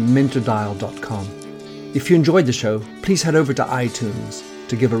posts on minterdial.com. If you enjoyed the show, please head over to iTunes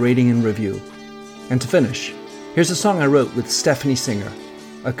to give a rating and review. And to finish, here's a song I wrote with Stephanie Singer,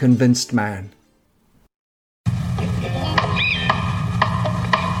 A Convinced Man.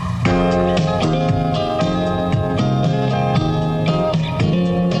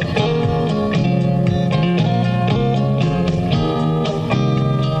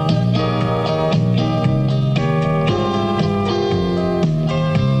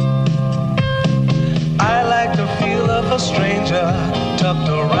 Tucked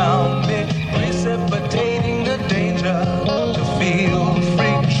around me, precipitating the danger. To feel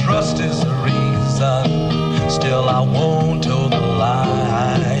free, trust is the reason. Still I won't toe the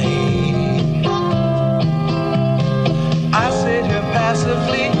line. I sit here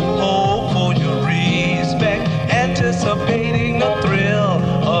passively, hope for your respect, anticipating the thrill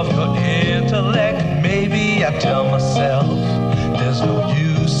of your intellect. Maybe I tell myself there's no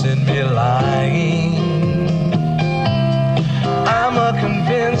use in me lying. I'm a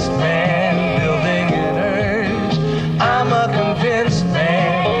convinced man, building an urge. I'm a convinced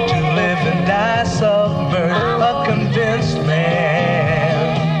man, to live and die submerged. A convinced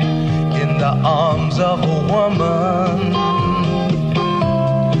man, in the arms of a woman.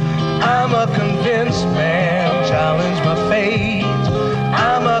 I'm a convinced man, challenge my fate.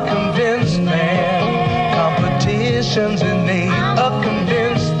 I'm a convinced man, competition's innate. A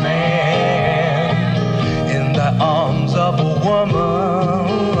convinced man, in the arms of a woman.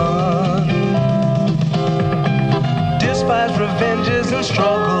 Despise revenges and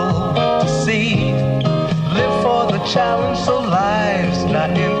struggle to see. Live for the challenge so life's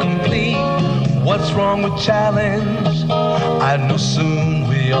not incomplete. What's wrong with challenge? I know soon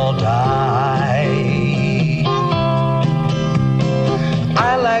we all die.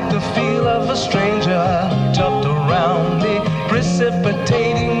 I like the feel of a stranger tucked around me,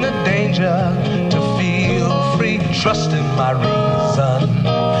 precipitating the danger. To feel free, trust in my reason,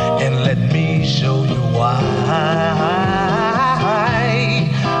 and let me show you why.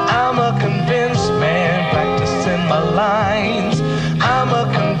 I'm a convinced man, practicing my lines. I'm a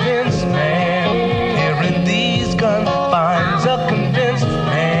convinced man, here in these confines. A convinced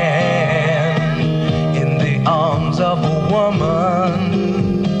man, in the arms of a woman.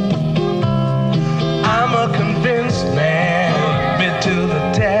 I'm a convinced man, bid to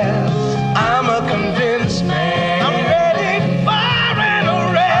the test. I'm a convinced man, I'm ready for an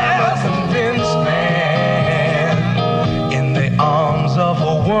arrest. I'm a convinced man, in the arms of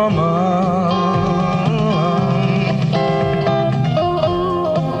a woman.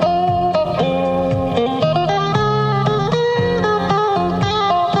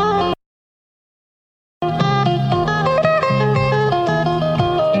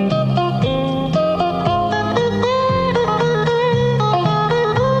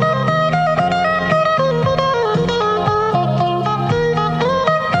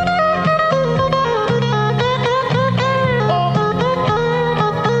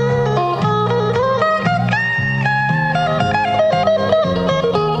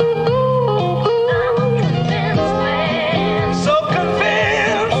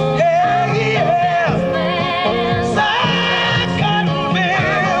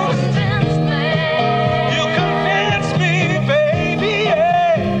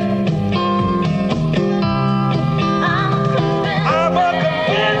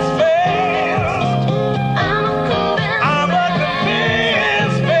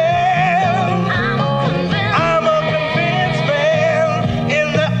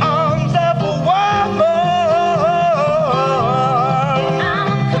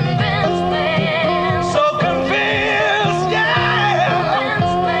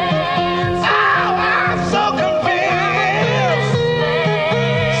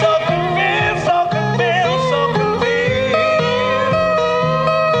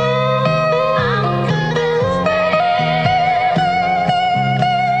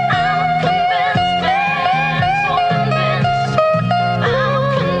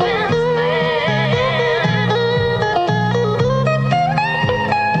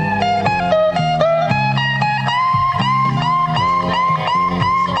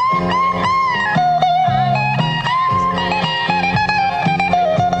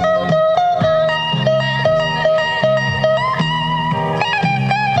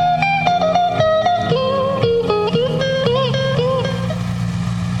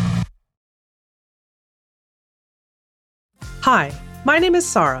 Hi, my name is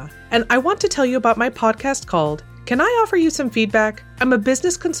Sarah, and I want to tell you about my podcast called Can I Offer You Some Feedback? I'm a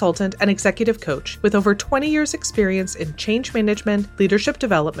business consultant and executive coach with over 20 years experience in change management, leadership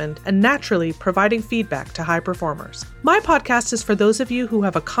development, and naturally providing feedback to high performers. My podcast is for those of you who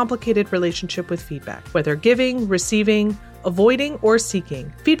have a complicated relationship with feedback, whether giving, receiving, avoiding, or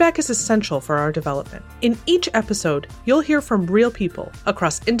seeking. Feedback is essential for our development. In each episode, you'll hear from real people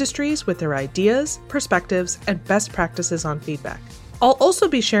across industries with their ideas, perspectives, and best practices on feedback. I'll also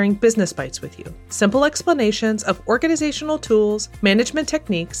be sharing business bites with you, simple explanations of organizational tools, management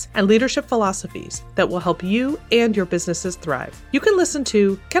techniques, and leadership philosophies that will help you and your businesses thrive. You can listen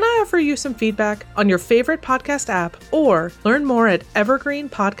to Can I Offer You Some Feedback on your favorite podcast app or learn more at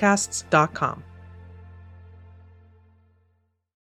evergreenpodcasts.com.